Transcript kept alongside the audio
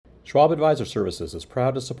Schwab Advisor Services is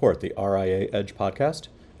proud to support the RIA Edge podcast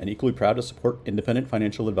and equally proud to support independent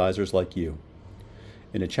financial advisors like you.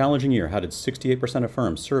 In a challenging year, how did 68% of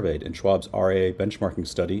firms surveyed in Schwab's RIA benchmarking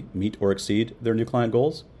study meet or exceed their new client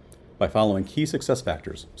goals? By following key success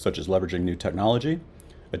factors, such as leveraging new technology,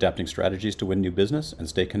 adapting strategies to win new business and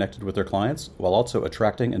stay connected with their clients, while also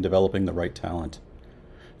attracting and developing the right talent.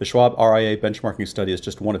 The Schwab RIA benchmarking study is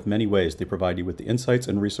just one of many ways they provide you with the insights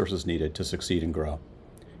and resources needed to succeed and grow.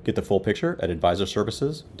 Get the full picture at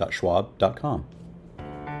advisorservices.schwab.com.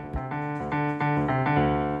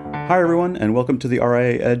 Hi, everyone, and welcome to the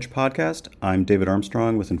RIA Edge podcast. I'm David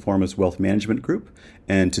Armstrong with Informa's Wealth Management Group,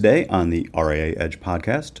 and today on the RIA Edge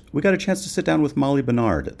podcast, we got a chance to sit down with Molly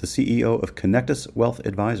Bennard, the CEO of Connectus Wealth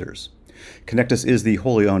Advisors. Connectus is the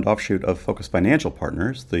wholly owned offshoot of Focus Financial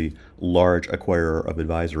Partners, the large acquirer of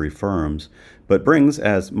advisory firms, but brings,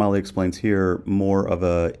 as Molly explains here, more of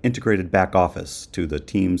an integrated back office to the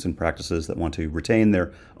teams and practices that want to retain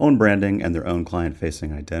their own branding and their own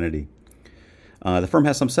client-facing identity. The firm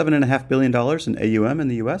has some $7.5 billion in AUM in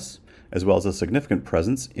the U.S., as well as a significant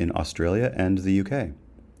presence in Australia and the U.K.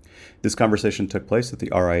 This conversation took place at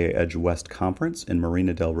the RIA Edge West Conference in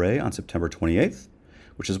Marina del Rey on September 28th,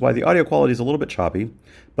 which is why the audio quality is a little bit choppy,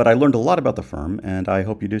 but I learned a lot about the firm, and I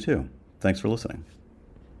hope you do too. Thanks for listening.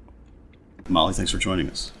 Molly, thanks for joining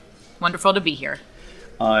us. Wonderful to be here.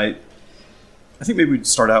 I think maybe we'd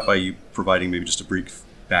start out by you providing maybe just a brief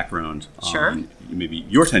background on maybe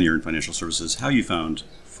your tenure in financial services, how you found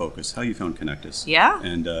Focus, how you found Connectus,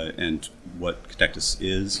 and what Connectus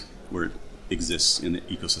is, where it exists in the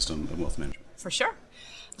ecosystem of wealth management. For sure.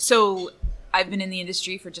 So I've been in the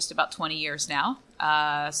industry for just about 20 years now.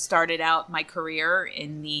 Started out my career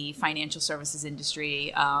in the financial services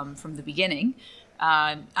industry from the beginning.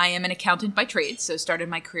 I am an accountant by trade, so started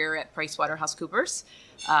my career at PricewaterhouseCoopers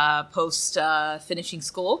post finishing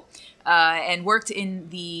school, and worked in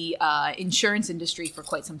the insurance industry for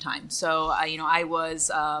quite some time. So, I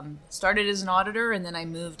was started as an auditor, and then I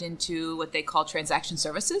moved into what they call transaction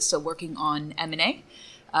services, so working on M&A.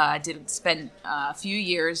 Spent a few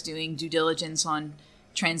years doing due diligence on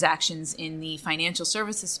transactions in the financial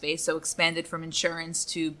services space, so expanded from insurance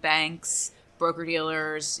to banks,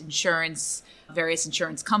 broker-dealers, various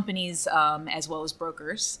insurance companies, as well as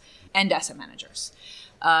brokers and asset managers.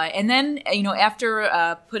 And then,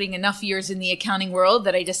 after putting enough years in the accounting world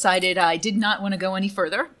that I decided I did not want to go any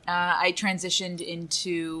further, I transitioned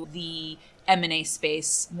into the M&A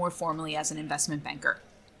space more formally as an investment banker.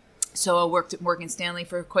 So I worked at Morgan Stanley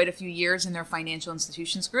for quite a few years in their financial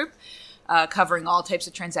institutions group, covering all types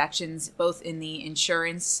of transactions, both in the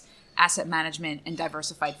insurance, asset management, and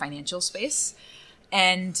diversified financial space.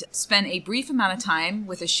 And spent a brief amount of time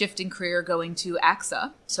with a shift in career going to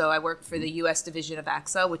AXA. So I worked for the U.S. division of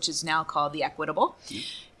AXA, which is now called the Equitable.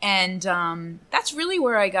 And that's really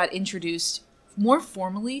where I got introduced more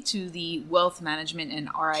formally to the wealth management and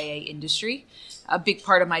RIA industry. A big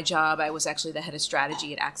part of my job, I was actually the head of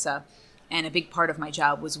strategy at AXA, and a big part of my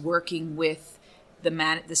job was working with the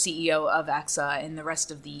CEO of AXA and the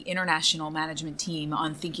rest of the international management team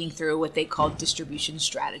on thinking through what they call distribution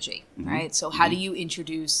strategy, right? So how do you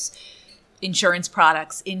introduce insurance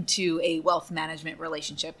products into a wealth management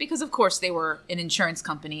relationship? Because, of course, they were an insurance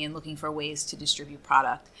company and looking for ways to distribute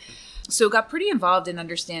product. So got pretty involved in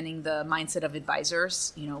understanding the mindset of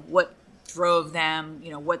advisors, what drove them,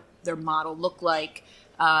 what their model looked like,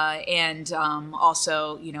 and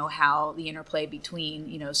also, how the interplay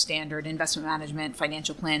between, standard investment management,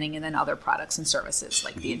 financial planning, and then other products and services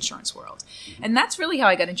like the insurance world. And that's really how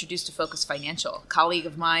I got introduced to Focus Financial. A colleague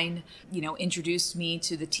of mine, introduced me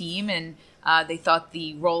to the team, and they thought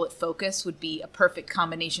the role at Focus would be a perfect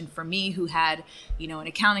combination for me, who had, an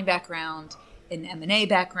accounting background, an M&A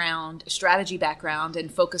background, a strategy background, and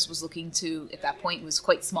Focus was looking to, at that point, was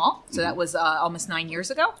quite small. So that was almost 9 years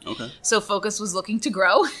ago. Okay. So Focus was looking to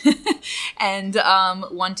grow and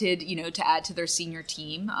wanted, to add to their senior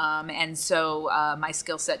team. And so my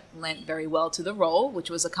skill set lent very well to the role, which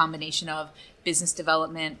was a combination of business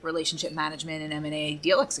development, relationship management, and M&A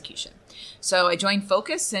deal execution. So I joined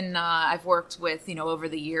Focus, and I've worked with, over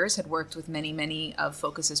the years, had worked with many, many of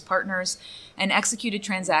Focus's partners and executed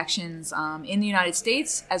transactions in the United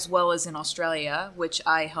States as well as in Australia, which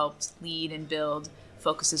I helped lead and build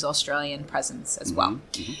Focus's Australian presence as well.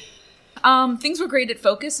 Things were great at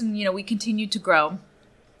Focus, and, we continued to grow.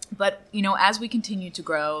 But, as we continued to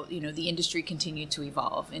grow, the industry continued to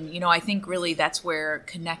evolve. And, I think really that's where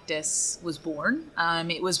Connectus was born.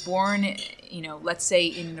 It was born, let's say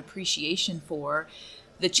in an appreciation for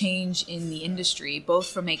the change in the industry, both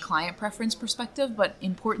from a client preference perspective, but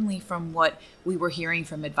importantly from what we were hearing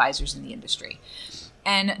from advisors in the industry.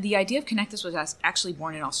 And the idea of Connectus was actually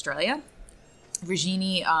born in Australia.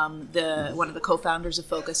 Virginie, one of the co-founders of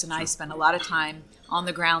Focus, and I spent a lot of time on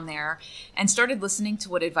the ground there and started listening to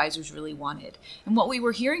what advisors really wanted. And what we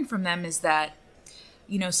were hearing from them is that,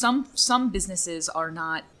 some businesses are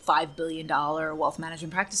not $5 billion wealth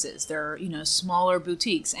management practices. They're, smaller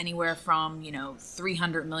boutiques, anywhere from,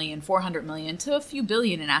 300 million, 400 million to a few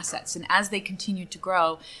billion in assets. And as they continued to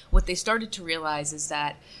grow, what they started to realize is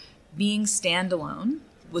that being standalone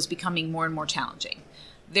was becoming more and more challenging.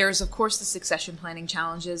 There's, of course, the succession planning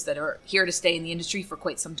challenges that are here to stay in the industry for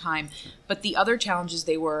quite some time. But the other challenges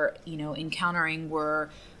they were, encountering were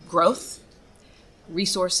growth,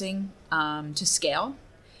 resourcing to scale,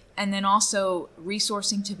 and then also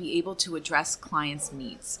resourcing to be able to address clients'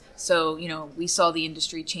 needs. So, we saw the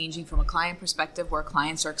industry changing from a client perspective where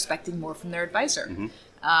clients are expecting more from their advisor. Mm-hmm.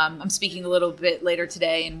 I'm speaking a little bit later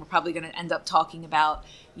today, and we're probably going to end up talking about,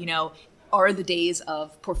 are the days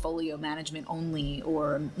of portfolio management only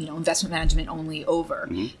or, investment management only over?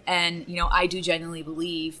 Mm-hmm. And, I do genuinely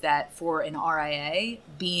believe that for an RIA,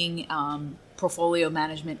 being portfolio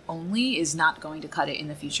management only is not going to cut it in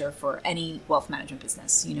the future for any wealth management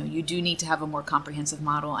business. You do need to have a more comprehensive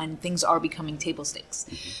model, and things are becoming table stakes.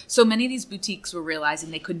 Mm-hmm. So many of these boutiques were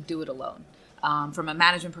realizing they couldn't do it alone. From a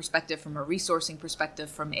management perspective, from a resourcing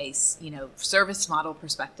perspective, from a service model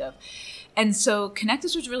perspective. And so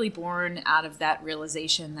Connectus was really born out of that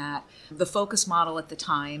realization that the Focus model at the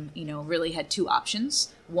time, really had two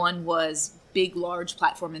options. One was big, large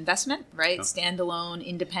platform investment, right? Oh. Standalone,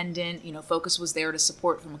 independent, Focus was there to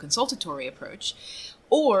support from a consultatory approach.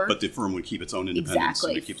 But the firm would keep its own independence,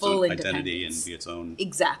 and keep its own identity and be its own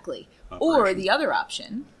operation. Or the other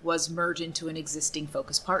option was merge into an existing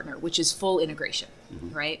Focus partner, which is full integration,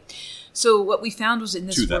 mm-hmm. right? So what we found was in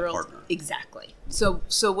this world, that partner. Exactly. So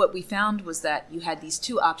what we found was that you had these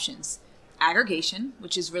two options: aggregation,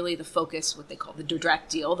 which is really the Focus, what they call the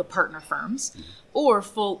direct deal, the partner firms, mm-hmm. or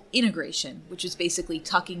full integration, which is basically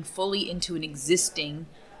tucking fully into an existing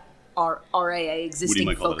RIA, existing Focus. What do you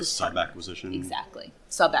might call it, a sub-acquisition? Exactly.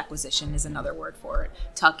 Sub-acquisition is another word for it.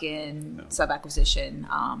 Tuck-in, sub-acquisition,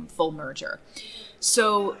 full merger.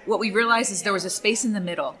 So what we realized is there was a space in the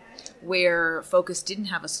middle where Focus didn't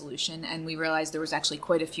have a solution, and we realized there was actually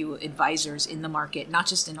quite a few advisors in the market, not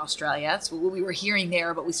just in Australia. That's what we were hearing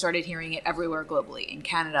there, but we started hearing it everywhere globally, in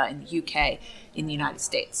Canada, in the UK, in the United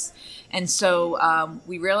States. And so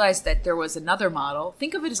we realized that there was another model.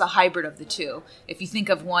 Think of it as a hybrid of the two. If you think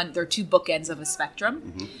of one, there are two bookends of a spectrum.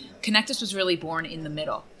 Mm-hmm. Connectus was really born in the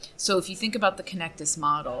middle. So if you think about the Connectus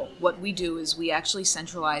model, what we do is we actually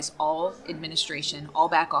centralize all administration, all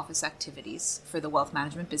back office activities for the wealth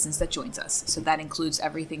management business that joins us. So that includes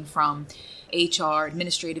everything from HR,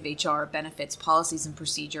 administrative HR, benefits, policies and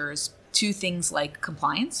procedures, to things like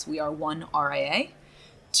compliance. We are one RIA,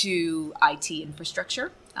 to IT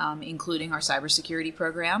infrastructure, including our cybersecurity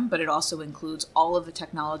program, but it also includes all of the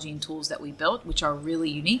technology and tools that we built, which are really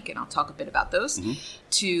unique, and I'll talk a bit about those, mm-hmm.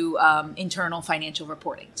 to internal financial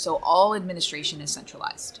reporting. So all administration is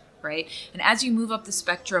centralized, right? And as you move up the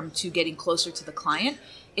spectrum to getting closer to the client,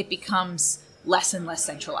 it becomes less and less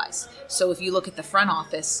centralized. So if you look at the front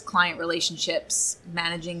office, client relationships,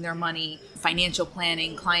 managing their money, financial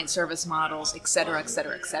planning, client service models, et cetera, et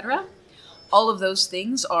cetera, et cetera, all of those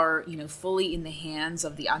things are, fully in the hands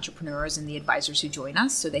of the entrepreneurs and the advisors who join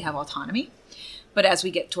us, so they have autonomy. But as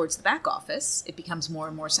we get towards the back office, it becomes more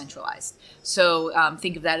and more centralized. So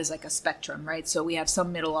think of that as like a spectrum, right? So we have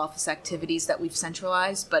some middle office activities that we've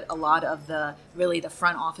centralized, but a lot of the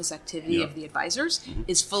front office activity of the advisors mm-hmm.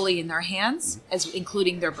 is fully in their hands, mm-hmm. as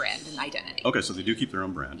including their brand and identity. Okay, so they do keep their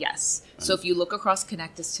own brand. Yes. So if you look across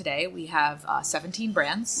Connectus today, we have 17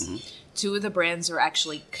 brands. Mm-hmm. 2 of the brands are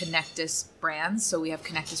actually Connectus brands. So we have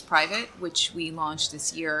Connectus Private, which we launched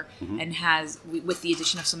this year, mm-hmm. and has, with the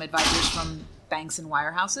addition of some advisors from banks and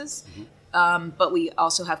wirehouses. Mm-hmm. But we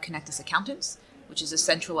also have Connectus Accountants, which is a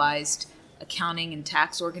centralized accounting and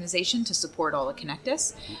tax organization to support all of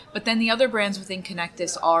Connectus. Mm-hmm. But then the other brands within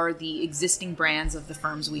Connectus are the existing brands of the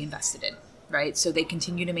firms we invested in, right? So they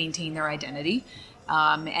continue to maintain their identity.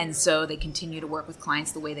 And so they continue to work with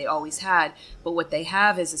clients the way they always had. But what they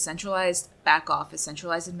have is a centralized back office,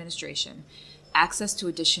 centralized administration, access to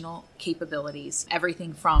additional capabilities,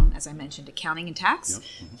 everything from, as I mentioned, accounting and tax,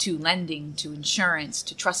 mm-hmm. to lending, to insurance,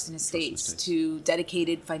 to trust and estates, to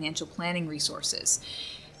dedicated financial planning resources,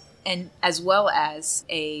 and as well as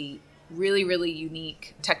a really, really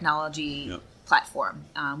unique technology platform.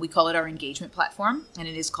 We call it our engagement platform, and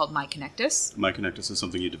it is called My Connectus. My Connectus is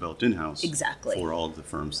something you developed in-house. Exactly. For all of the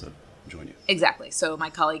firms that join you. Exactly. So my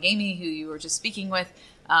colleague Amy, who you were just speaking with,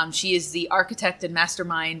 she is the architect and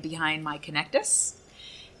mastermind behind My Connectus.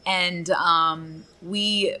 And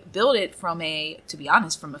we built it to be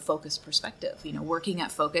honest, from a Focus perspective. Working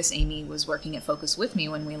at Focus, Amy was working at Focus with me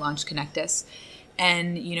when we launched Connectus.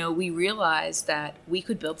 And, we realized that we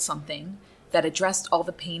could build something that addressed all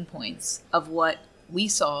the pain points of what we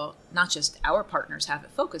saw, not just our partners have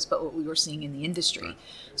at Focus, but what we were seeing in the industry. Right.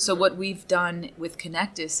 So what we've done with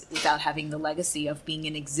Connectus, without having the legacy of being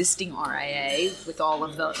an existing RIA, with all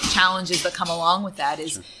of the challenges that come along with that,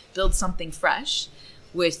 is build something fresh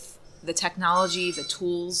with the technology, the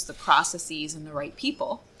tools, the processes, and the right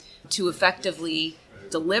people to effectively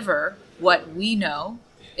deliver what we know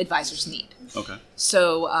advisors need. Okay.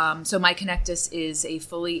 So My Connectus is a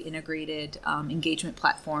fully integrated engagement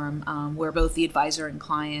platform where both the advisor and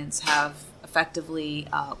clients have effectively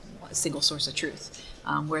a single source of truth,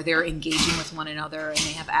 where they're engaging with one another and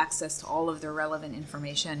they have access to all of their relevant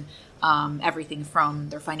information, everything from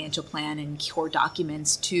their financial plan and core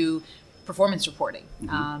documents to performance reporting.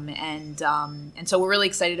 And so we're really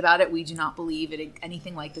excited about it. We do not believe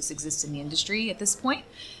anything like this exists in the industry at this point.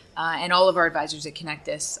 And all of our advisors at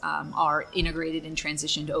Connectus are integrated and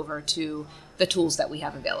transitioned over to the tools that we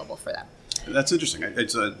have available for them. That's interesting.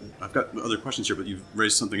 I've got other questions here, but you've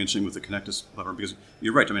raised something interesting with the Connectus platform, because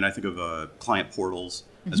you're right. I mean, I think of client portals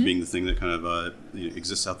as being the thing that kind of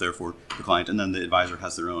exists out there for the client, and then the advisor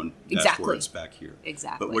has their own dashboards back here.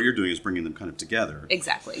 Exactly. But what you're doing is bringing them kind of together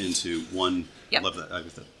into one. Yep. I love that.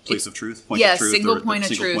 With the place of truth, single point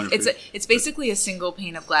of truth. It's basically a single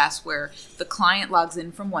pane of glass where the client logs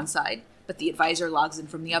in from one side, but the advisor logs in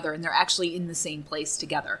from the other, and they're actually in the same place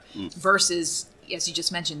together. Versus, as you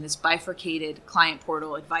just mentioned, this bifurcated client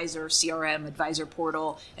portal, advisor, CRM, advisor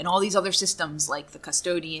portal, and all these other systems like the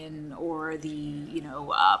custodian or the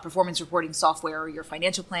performance reporting software or your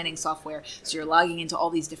financial planning software. So you're logging into all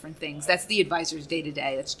these different things. That's the advisor's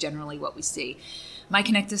day-to-day. That's generally what we see. My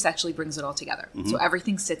Connectus actually brings it all together. So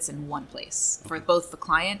everything sits in one place for both the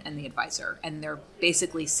client and the advisor. And they're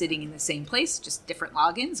basically sitting in the same place, just different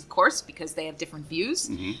logins, of course, because they have different views.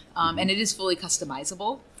 And it is fully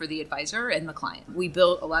customizable for the advisor and the client. We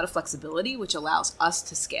built a lot of flexibility, which allows us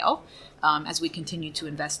to scale as we continue to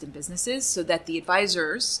invest in businesses, so that the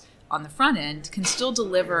advisors on the front end can still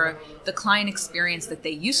deliver the client experience that they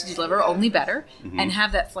used to deliver, only better, and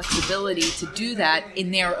have that flexibility to do that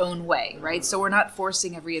in their own way, right? So we're not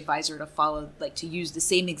forcing every advisor to follow, to use the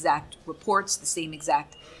same exact reports, the same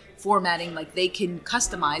exact formatting. They can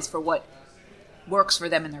customize for what works for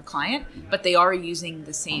them and their client, but they are using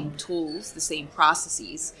the same tools, the same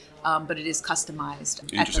processes, but it is customized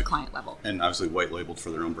at the client level. And obviously white labeled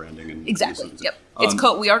for their own branding. And exactly. Yep.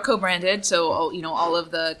 We are co-branded, so all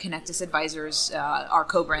of the Connectus advisors are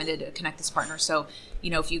co-branded Connectus partners. So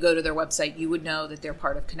if you go to their website, you would know that they're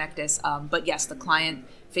part of Connectus. But yes, the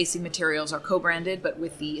client-facing materials are co-branded, but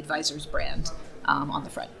with the advisor's brand on the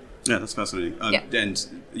front. Yeah, that's fascinating.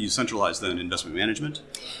 And you centralize then investment management?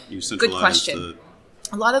 Good question.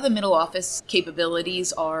 A lot of the middle office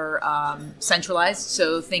capabilities are centralized.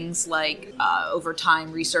 So things like over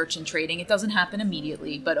time research and trading, it doesn't happen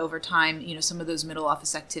immediately, but over time, some of those middle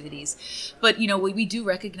office activities. But, we do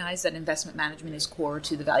recognize that investment management is core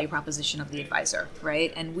to the value proposition of the advisor,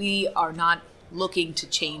 right? And we are not looking to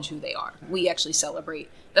change who they are. We actually celebrate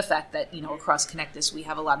the fact that, across Connectus, we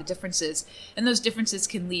have a lot of differences, and those differences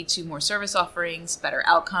can lead to more service offerings, better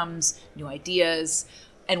outcomes, new ideas,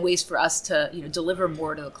 and ways for us to, deliver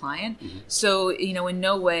more to the client. So, in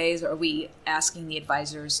no ways are we asking the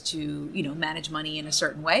advisors to, manage money in a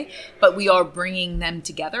certain way, but we are bringing them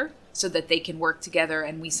together so that they can work together,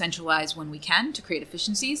 and we centralize when we can to create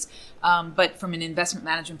efficiencies. But from an investment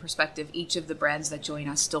management perspective, each of the brands that join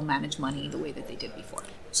us still manage money the way that they did before.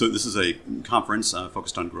 So this is a conference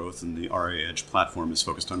focused on growth, and the RIA Edge platform is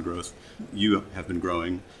focused on growth. You have been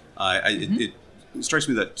growing. It strikes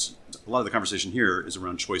me that a lot of the conversation here is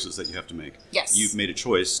around choices that you have to make. Yes. You've made a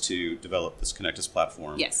choice to develop this Connectus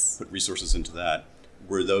platform. Yes. Put resources into that.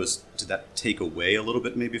 Did that take away a little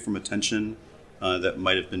bit maybe from attention that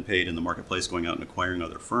might have been paid in the marketplace going out and acquiring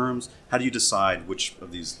other firms? How do you decide which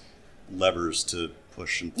of these levers to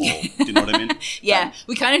push and pull? Do you know what I mean? Yeah,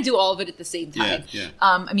 we kind of do all of it at the same time. Yeah.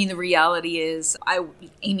 The reality is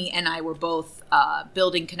Amy and I were both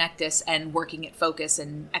building Connectus and working at Focus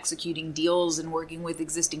and executing deals and working with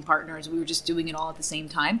existing partners. We were just doing it all at the same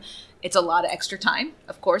time. It's a lot of extra time.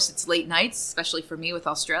 Of course, it's late nights, especially for me with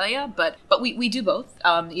Australia, but we do both.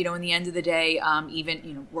 In the end of the day,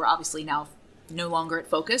 we're obviously now no longer at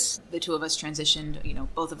Focus. The two of us transitioned,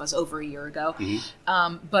 both of us over a year ago.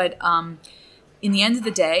 But in the end of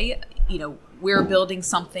the day, we're building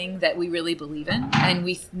something that we really believe in, and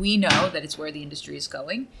we know that it's where the industry is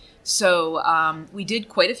going. So we did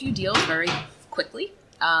quite a few deals very quickly.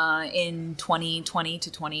 in 2020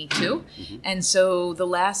 to 22. And so the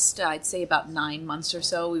last, I'd say about 9 months or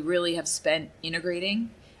so, we really have spent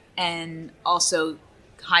integrating and also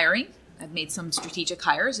hiring. I've made some strategic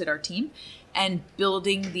hires at our team and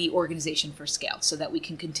building the organization for scale so that we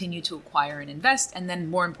can continue to acquire and invest, and then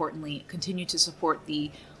more importantly, continue to support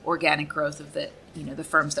the organic growth of the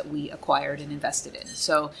firms that we acquired and invested in.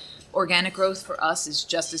 So organic growth for us is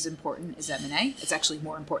just as important as M&A. It's actually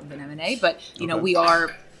more important than M&A, but we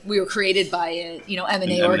were created by a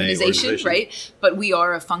M&A organization, right? But we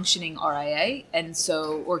are a functioning RIA, and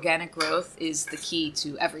so organic growth is the key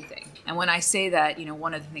to everything. And when I say that,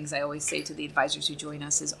 one of the things I always say to the advisors who join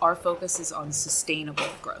us is our focus is on sustainable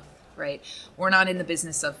growth. Right? We're not in the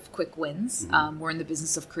business of quick wins. We're in the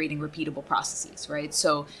business of creating repeatable processes, right?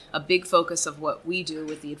 So a big focus of what we do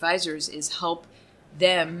with the advisors is help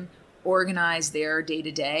them organize their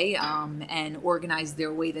day-to-day and organize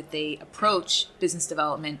their way that they approach business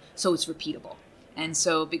development so it's repeatable. And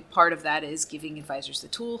so a big part of that is giving advisors the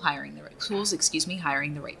tool, hiring the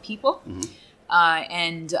right people.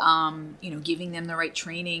 And giving them the right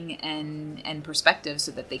training and perspective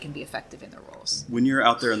so that they can be effective in their roles. When you're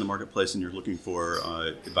out there in the marketplace and you're looking for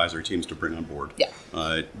advisory teams to bring on board,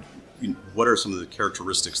 what are some of the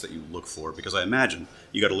characteristics that you look for? Because I imagine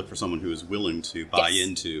you got to look for someone who is willing to buy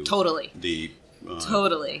into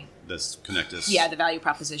this Connectus. Yeah, the value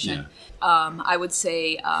proposition. Yeah. I would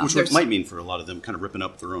say... which might mean for a lot of them kind of ripping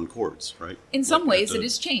up their own cords, right? In some ways, it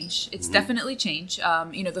is change. It's definitely change.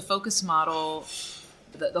 The focus model,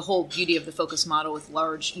 the whole beauty of the focus model with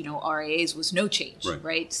large, RIAs was no change,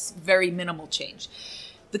 right? It's very minimal change.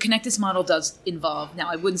 The Connectus model does involve, now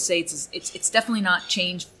I wouldn't say it's definitely not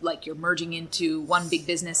change like you're merging into one big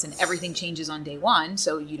business and everything changes on day one.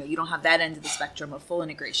 So, you don't have that end of the spectrum of full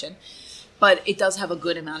integration. But it does have a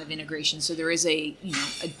good amount of integration, so there is a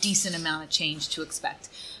decent amount of change to expect.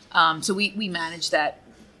 So we manage that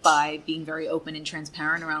by being very open and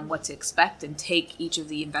transparent around what to expect and take each of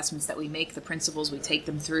the investments that we make, the principles, we take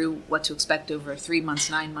them through what to expect over 3 months,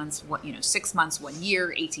 9 months, 6 months, 1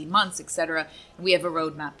 year, 18 months, etc. We have a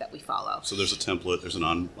roadmap that we follow. So there's a template, there's an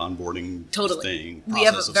onboarding thing.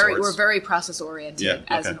 We're very process oriented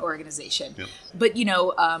as an organization. Yep. But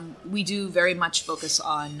we do very much focus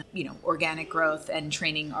on organic growth and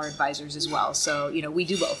training our advisors as well. So we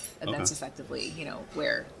do both, and that's effectively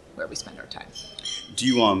where we spend our time. Do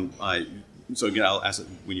you so again, I'll ask it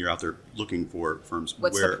when you're out there looking for firms.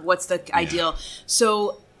 What's the ideal?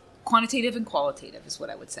 So quantitative and qualitative is what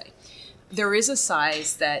I would say. There is a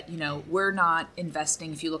size that, we're not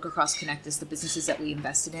investing. If you look across Connectus, the businesses that we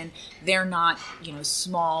invested in, they're not,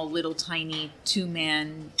 small, little, tiny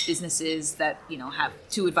 2-man businesses that, have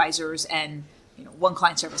 2 advisors and, 1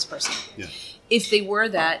 client service person. Yeah. If they were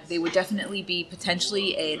that, they would definitely be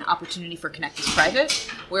potentially an opportunity for Connectus Private,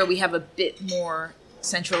 where we have a bit more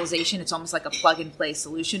centralization. It's almost like a plug-and-play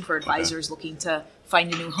solution for advisors looking to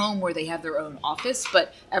find a new home where they have their own office,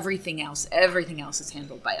 but everything else is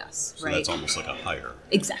handled by us, so right? That's almost like a hire.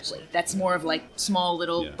 Exactly. That's more of like small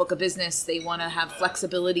little book of business. They want to have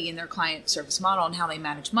flexibility in their client service model and how they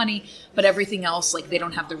manage money, but everything else, like they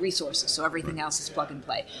don't have the resources, so everything else is plug and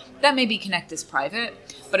play. That may be Connectus Private,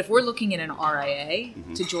 but if we're looking at an RIA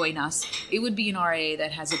to join us, it would be an RIA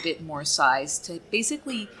that has a bit more size to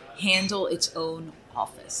basically handle its own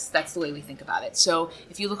office. That's the way we think about it. So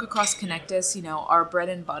if you look across Connectus, our bread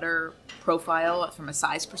and butter profile from a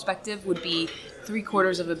size perspective would be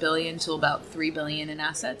 $750 million to about $3 billion in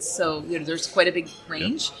assets. So there's quite a big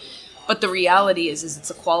range. Yep. But the reality is it's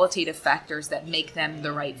the qualitative factors that make them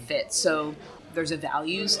the right fit. So there's a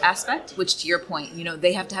values aspect, which to your point,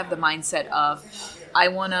 they have to have the mindset of, I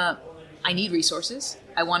need resources.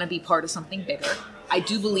 I want to be part of something bigger. I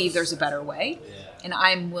do believe there's a better way. And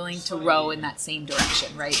I'm willing to row in that same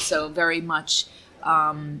direction, right? So very much,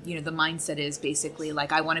 the mindset is basically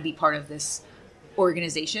like, I want to be part of this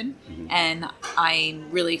organization, and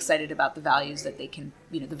I'm really excited about the values that they can,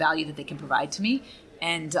 the value that they can provide to me,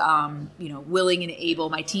 and willing and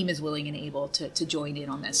able. My team is willing and able to join in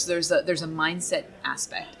on this. So there's a mindset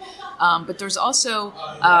aspect, but there's also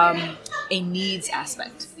a needs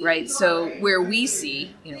aspect, right? So where we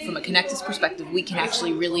see, from a Connectus perspective, we can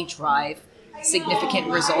actually really drive significant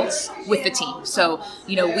results with the team. So,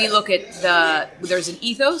 we look at there's an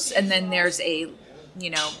ethos, and then there's a,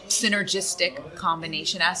 synergistic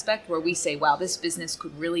combination aspect where we say, wow, this business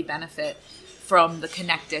could really benefit from the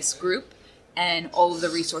Connectus group and all of the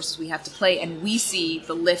resources we have to play. And we see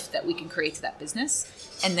the lift that we can create to that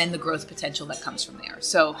business and then the growth potential that comes from there.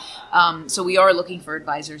 So we are looking for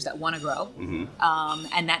advisors that want to grow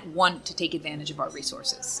and that want to take advantage of our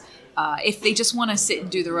resources. If they just want to sit and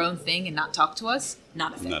do their own thing and not talk to us,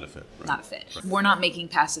 not a fit. Not a fit. Right. Not a fit. Right. We're not making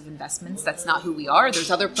passive investments. That's not who we are. There's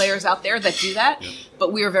other players out there that do that,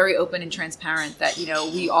 but we are very open and transparent that,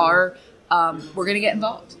 we're going to get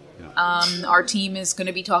involved. Our team is going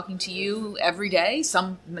to be talking to you every day,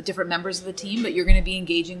 some different members of the team, but you're going to be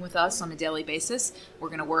engaging with us on a daily basis. We're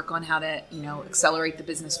going to work on how to, accelerate the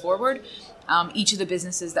business forward. Each of the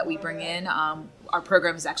businesses that we bring in, our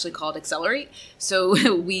program is actually called Accelerate.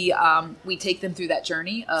 So we take them through that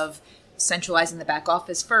journey of centralizing the back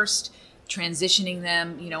office first, transitioning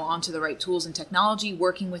them, onto the right tools and technology,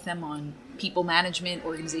 working with them on people management,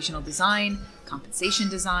 organizational design, compensation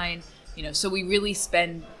design. So we really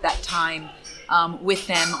spend that time with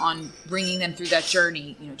them on bringing them through that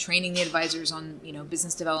journey, training the advisors on,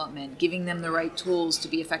 business development, giving them the right tools to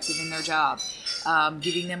be effective in their job,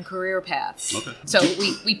 giving them career paths. Okay. So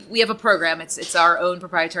we have a program. It's our own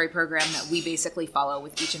proprietary program that we basically follow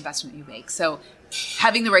with each investment you make. So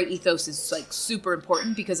having the right ethos is like super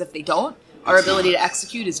important, because if they don't, our ability to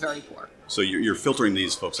execute is very poor. So you're filtering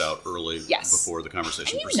these folks out early before the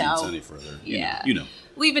conversation proceeds any further. You know.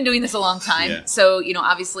 We've been doing this a long time. Yeah. So,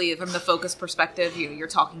 obviously from the focus perspective, you're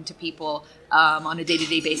talking to people on a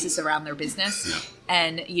day-to-day basis around their business. Yeah.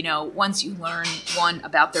 And, once you learn, one,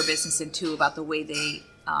 about their business, and two, about the way they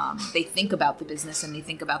think about the business and they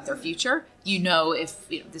think about their future, if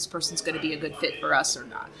this person's going to be a good fit for us or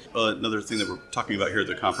not. Another thing that we're talking about here at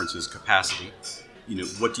the conference is capacity.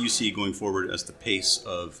 What do you see going forward as the pace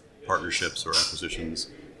of partnerships or acquisitions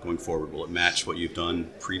going forward? Will it match what you've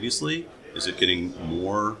done previously? Is it getting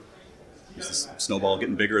more? Is this snowball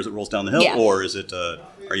getting bigger as it rolls down the hill? Yeah. Or is it?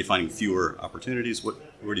 Are you finding fewer opportunities? Where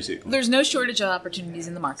do you see it going? There's no shortage of opportunities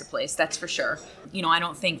in the marketplace, that's for sure. I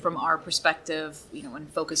don't think from our perspective,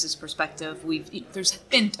 and Focus's perspective, there's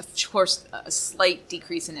been, of course, a slight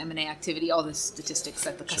decrease in M&A activity. All the statistics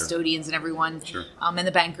that the custodians and everyone and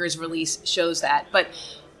the bankers release shows that. But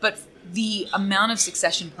the amount of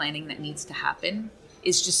succession planning that needs to happen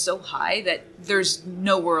is just so high that there's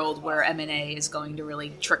no world where M&A is going to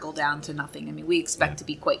really trickle down to nothing. I mean, we expect to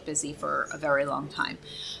be quite busy for a very long time.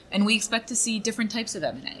 And we expect to see different types of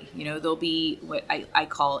M&A. There'll be what I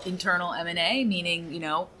call internal M&A, meaning,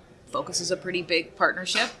 Focus is a pretty big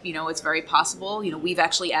partnership. It's very possible. We've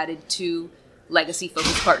actually added 2 legacy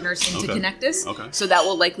Focus partners into Connectus. Okay. So that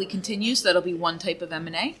will likely continue. So that'll be one type of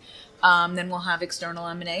M&A. Then we'll have external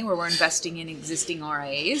M&A where we're investing in existing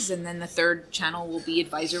RIAs. And then the third channel will be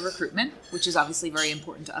advisor recruitment, which is obviously very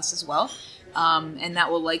important to us as well. And that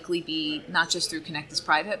will likely be not just through Connectus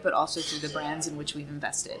Private, but also through the brands in which we've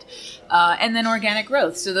invested. And then organic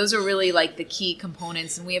growth. So those are really like the key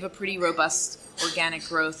components. And we have a pretty robust organic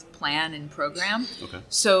growth plan and program. Okay.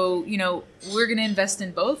 So, we're going to invest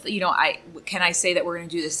in both. Can I say that we're going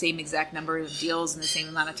to do the same exact number of deals in the same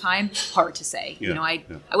amount of time? Hard to say.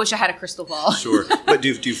 I wish I had a crystal ball. Sure. But do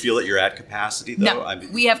you feel that you're at capacity, though? No,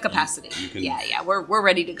 we have capacity. You can... Yeah. We're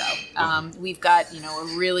ready to go. We've got,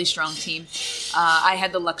 a really strong team. I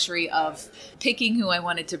had the luxury of picking who I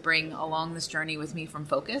wanted to bring along this journey with me from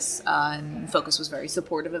Focus. And Focus was very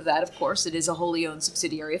supportive of that, of course. It is a wholly owned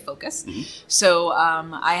subsidiary of Focus. Mm-hmm. So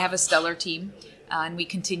I have a stellar team. And we've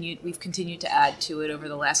continued to add to it over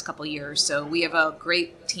the last couple of years. So we have a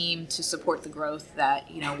great team to support the growth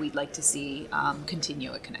that we'd like to see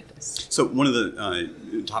continue at Connectus. So one of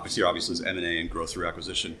the topics here, obviously, is M&A and growth through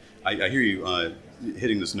acquisition. I hear you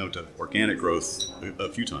hitting this note of organic growth a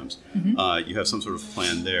few times. Mm-hmm. You have some sort of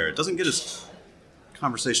plan there. It doesn't get as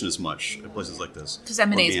conversation as much at places like this. Because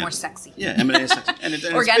M&A is more sexy. Yeah, M&A is sexy. And it's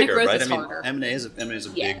organic bigger, growth right? is harder. M&A is a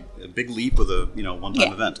big leap with a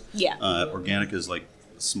one-time event. Yeah. Organic is like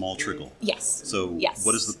a small trickle. Yes. So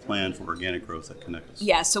what is the plan for organic growth at Connectus?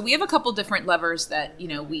 Yeah, so we have a couple different levers that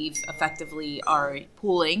we've effectively are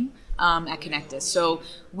pulling at Connectus. So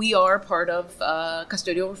we are part of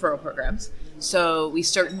custodial referral programs. So we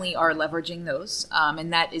certainly are leveraging those,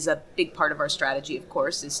 and that is a big part of our strategy, of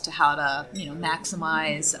course, is to how to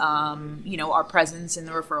maximize our presence in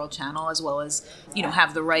the referral channel, as well as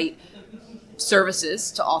have the right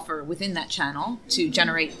services to offer within that channel to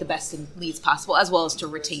generate the best leads possible, as well as to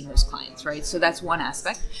retain those clients, right? So that's one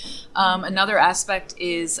aspect. Another aspect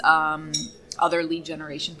is other lead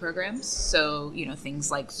generation programs. So,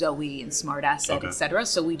 things like Zoe and Smart Asset, et cetera.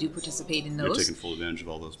 So we do participate in those. You're taking full advantage of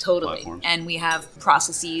all those Totally. platforms. And we have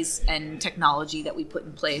processes and technology that we put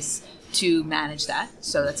in place to manage that.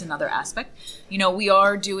 So that's another aspect. We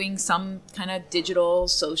are doing some kind of digital,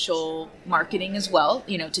 social marketing as well,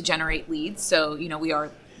 to generate leads. So, we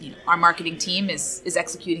are, our marketing team is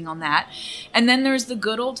executing on that. And then there's the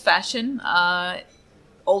good old fashioned,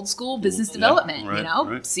 old school business development,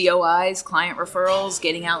 COIs, client referrals,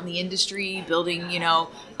 getting out in the industry, building,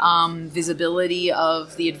 visibility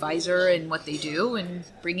of the advisor and what they do, and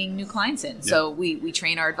bringing new clients in. Yeah. So we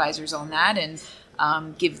train our advisors on that, and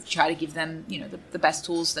try to give them, the best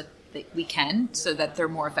tools that we can, so that they're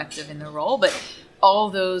more effective in their role. But all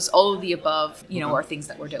of the above, are things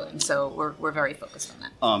that we're doing. So we're very focused on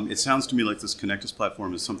that. It sounds to me like this Connectus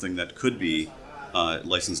platform is something that could be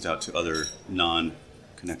licensed out to other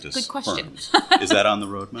non-Connectus Good question. firms. Is that on the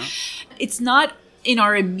roadmap? It's not in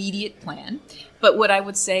our immediate plan, but what I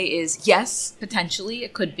would say is yes, potentially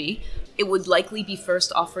it could be. It would likely be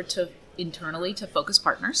first offered internally to focus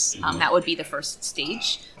partners. That would be the first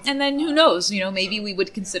stage. And then who knows, maybe we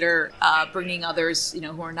would consider bringing others,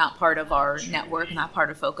 who are not part of our network, not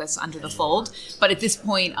part of Focus, under the fold. But at this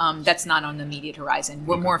point, that's not on the immediate horizon.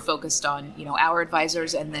 We're more focused on, our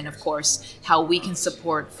advisors, and then, of course, how we can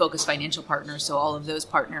support Focus Financial Partners. So all of those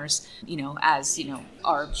partners, as,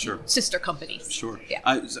 our sister companies. Sure. Yeah.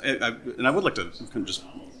 And I would like to kind of just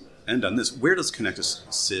end on this. Where does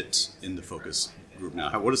Connectus sit in the Focus group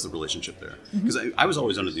now? What is the relationship there? Because I was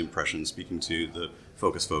always under the impression, speaking to the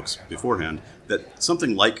Focus folks beforehand, that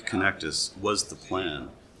something like Connectus was the plan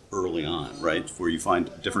early on, right? Where you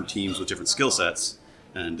find different teams with different skill sets,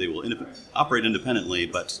 and they will operate independently,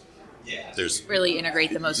 but there's really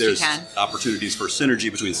integrate the most you can. There's opportunities for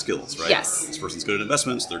synergy between skills, right? Yes. This person's good at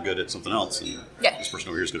investments, they're good at something else, and this person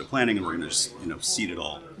over here is good at planning, and we're going to just, seed it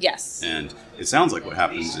all. Yes. And it sounds like what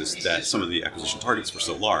happens is that some of the acquisition targets were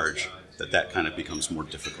so large that kind of becomes more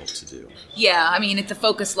difficult to do. Yeah, I mean, at the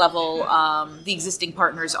Focus level, the existing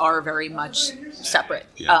partners are very much separate.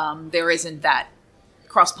 Yeah. There isn't that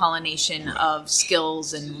cross-pollination of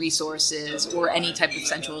skills and resources or any type of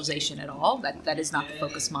centralization at all. That is not the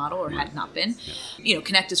Focus model, or had not been. Yeah.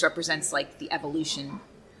 Connectus represents like the evolution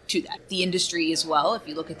to that. The industry as well, if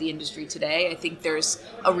you look at the industry today, I think there's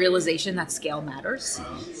a realization that scale matters,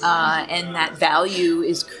 and that value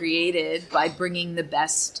is created by bringing the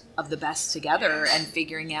best of the best together and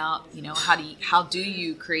figuring out, how do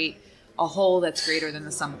you create a whole that's greater than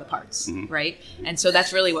the sum of the parts, right? And so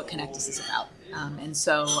that's really what Connectus is about.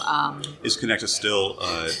 Is Connectus still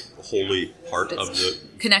wholly part of the...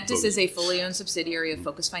 Connectus is a fully owned subsidiary of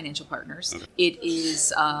Focus Financial Partners. Okay. It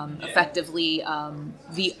is effectively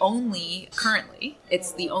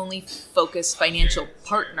it's the only Focus Financial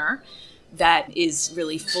Partner that is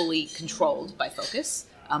really fully controlled by Focus.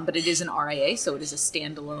 But it is an RIA, so it is a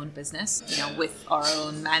standalone business, with our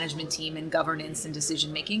own management team and governance and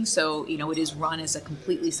decision making. So, it is run as a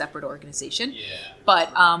completely separate organization. Yeah.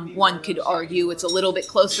 But one could argue it's a little bit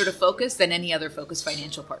closer to Focus than any other Focus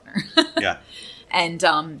Financial Partner. Yeah. And,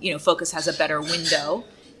 Focus has a better window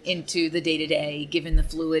into the day-to-day, given the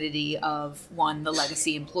fluidity of, one, the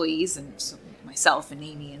legacy employees and myself and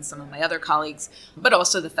Amy and some of my other colleagues, but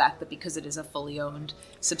also the fact that because it is a fully owned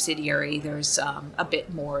subsidiary, there's a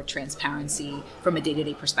bit more transparency from a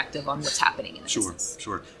day-to-day perspective on what's happening in the business.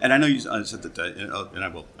 Sure. And I know you said that,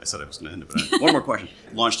 I said I was going to end it, but one more question.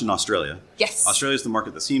 Launched in Australia. Yes. Australia is the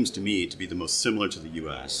market that seems to me to be the most similar to the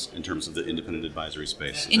U.S. in terms of the independent advisory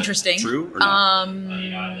space. Is Interesting. that true or not?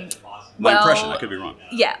 My impression, I could be wrong.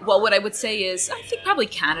 Yeah, well, what I would say is I think probably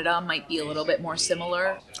Canada might be a little bit more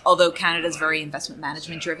similar, although Canada is very investment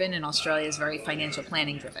management driven and Australia is very financial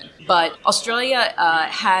planning driven. But Australia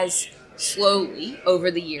has slowly,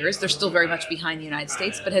 over the years, they're still very much behind the United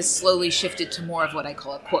States, but has slowly shifted to more of what I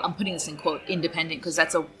call a quote, I'm putting this in quote, independent, because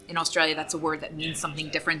in Australia, that's a word that means something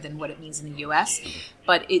different than what it means in the US.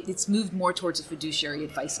 But it's moved more towards a fiduciary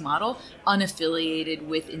advice model, unaffiliated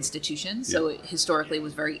with institutions. So it historically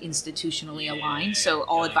was very institutionally aligned. So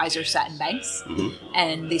all advisors sat in banks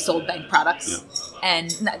and they sold bank products. Yeah.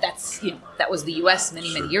 And that was the US many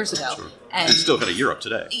years ago. Sure. And it's still kind of Europe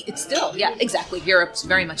today. It's still, yeah, exactly. Europe's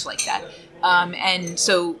very much like that. And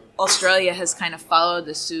so Australia has kind of followed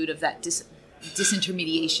the suit of that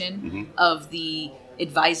disintermediation of the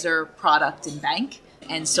advisor, product, and bank.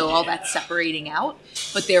 And so all that's separating out,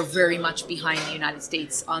 but they're very much behind the United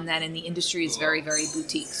States on that. And the industry is very, very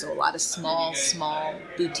boutique. So a lot of small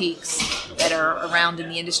boutiques that are around in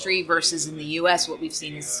the industry versus in the U.S. What we've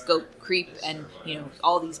seen is scope creep and,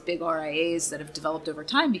 all these big RIAs that have developed over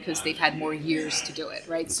time because they've had more years to do it,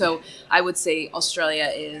 right? So I would say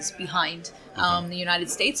Australia is behind the United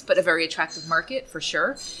States, but a very attractive market for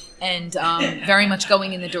sure. And very much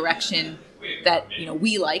going in the direction that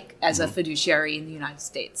we like as a fiduciary in the United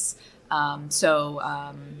States. So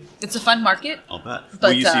it's a fun market. I'll bet.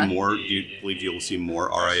 Will you see more? Do you believe you'll see more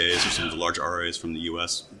RIAs or some of the large RIAs from the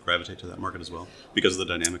U.S. gravitate to that market as well because of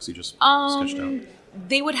the dynamics you just sketched out?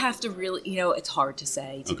 They would have to really, it's hard to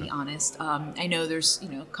say, to be honest. I know there's,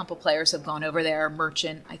 a couple players have gone over there.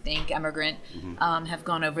 Merchant, I think, Emigrant, have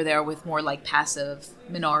gone over there with more like passive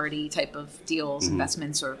minority type of deals,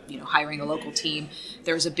 investments, or, hiring a local team.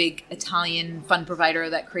 There's a big Italian fund provider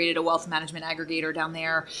that created a wealth management aggregator down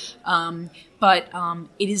there. But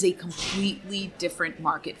it is a completely different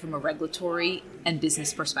market from a regulatory and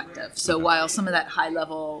business perspective. So while some of that high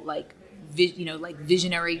level, like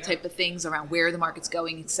visionary type of things around where the market's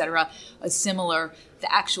going, et cetera, is similar.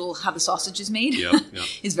 The actual how the sausage is made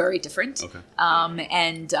is very different. Okay.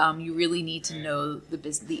 And you really need to know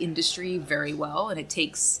the industry very well, and it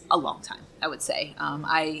takes a long time, I would say.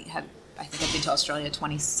 I think I've been to Australia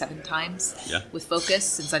 27 times with Focus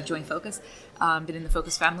since I've joined Focus. Been in the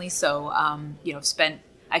Focus family, so I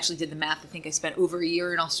actually did the math. I think I spent over a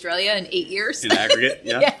year in Australia in 8 years. In aggregate,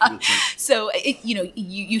 yeah. So,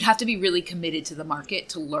 you'd have to be really committed to the market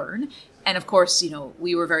to learn. And of course,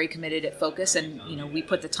 we were very committed at Focus, and, we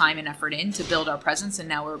put the time and effort in to build our presence, and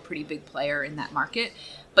now we're a pretty big player in that market.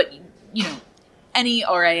 But, any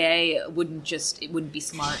RIA wouldn't be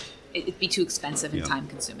smart. It'd be too expensive and time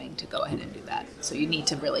consuming to go ahead and do that. So you need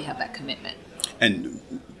to really have that commitment. And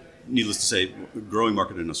needless to say, growing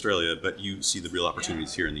market in Australia, but you see the real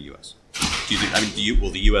opportunities here in the U.S. Do you think?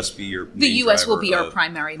 Will the U.S. be your main The U.S. will be driver our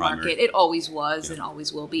primary market. It always was and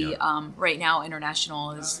always will be. Right now,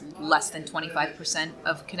 international is less than 25%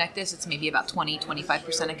 of Connectus. It's maybe about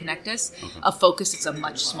 20-25% of Connectus. Of Focus, it's a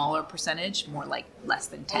much smaller percentage, more like less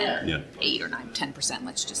than 10, 8 or 9, 10%,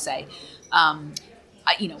 let's just say.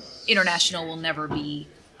 International will never be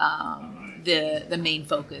the main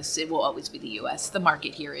focus. It will always be the U.S. The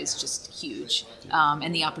market here is just huge,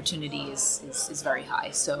 and the opportunity is very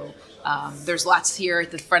high. So there's lots here at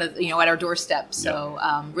the front of at our doorstep. So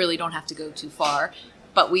really don't have to go too far.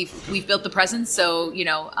 But we've built the presence. So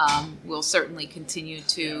we'll certainly continue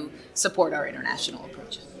to support our international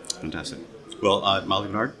approach. Fantastic. Well, Molly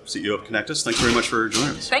Bennard, CEO of Connectus, thanks very much for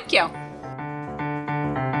joining us. Thank you.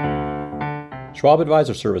 Schwab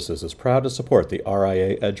Advisor Services is proud to support the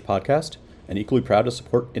RIA Edge podcast and equally proud to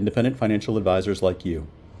support independent financial advisors like you.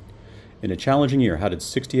 In a challenging year, how did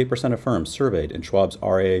 68% of firms surveyed in Schwab's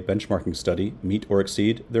RIA benchmarking study meet or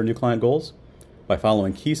exceed their new client goals? By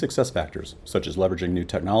following key success factors, such as leveraging new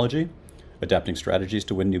technology, adapting strategies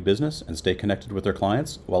to win new business and stay connected with their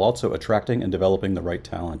clients, while also attracting and developing the right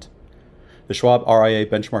talent. The Schwab RIA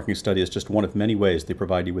benchmarking study is just one of many ways they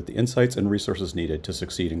provide you with the insights and resources needed to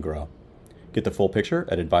succeed and grow. Get the full picture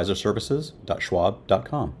at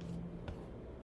advisorservices.schwab.com.